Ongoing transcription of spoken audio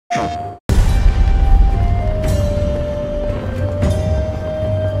Over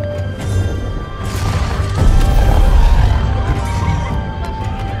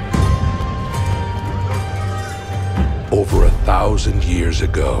 1,000 years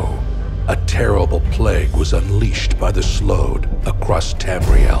ago, a terrible plague was unleashed by the Slode across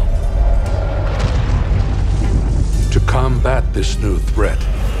Tamriel. To combat this new threat,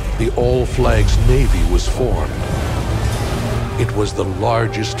 the All Flags Navy was formed. It was the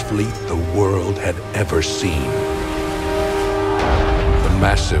largest fleet the world had ever seen. The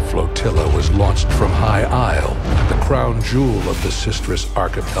massive flotilla was launched from High Isle, the crown jewel of the Systres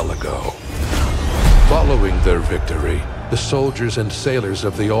archipelago. Following their victory, the soldiers and sailors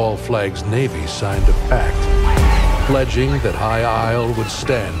of the All Flags Navy signed a pact, pledging that High Isle would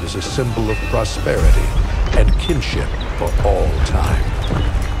stand as a symbol of prosperity and kinship for all time.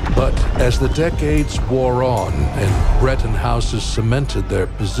 But as the decades wore on and Breton houses cemented their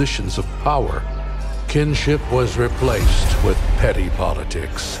positions of power, kinship was replaced with petty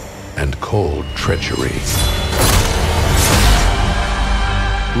politics and cold treachery.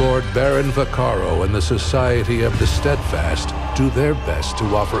 Lord Baron Vaccaro and the Society of the Steadfast do their best to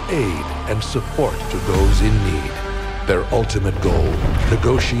offer aid and support to those in need. Their ultimate goal,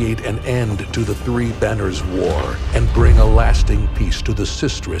 negotiate an end to the Three Banners War and bring a lasting peace to the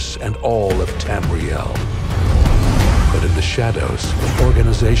Systres and all of Tamriel. But in the shadows, an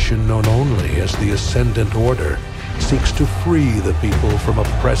organization known only as the Ascendant Order seeks to free the people from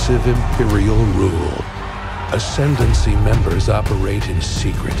oppressive imperial rule. Ascendancy members operate in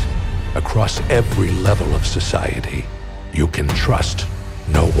secret across every level of society. You can trust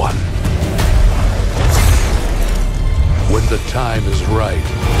no one. When the time is right,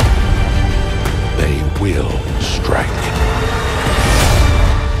 they will strike.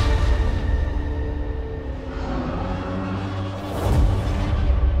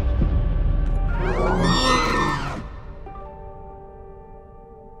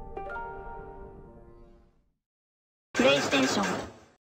 PlayStation